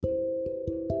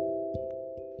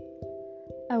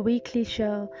a weekly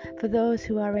show for those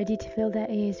who are ready to fill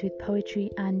their ears with poetry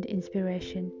and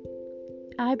inspiration.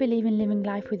 I believe in living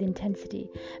life with intensity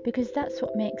because that's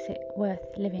what makes it worth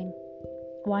living.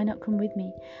 Why not come with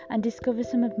me and discover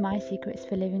some of my secrets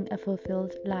for living a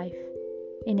fulfilled life?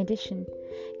 In addition,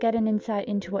 get an insight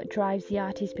into what drives the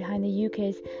artists behind the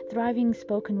UK's thriving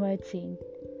spoken word scene.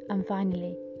 And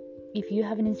finally, if you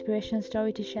have an inspirational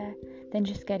story to share, then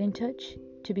just get in touch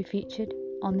to be featured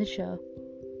on the show.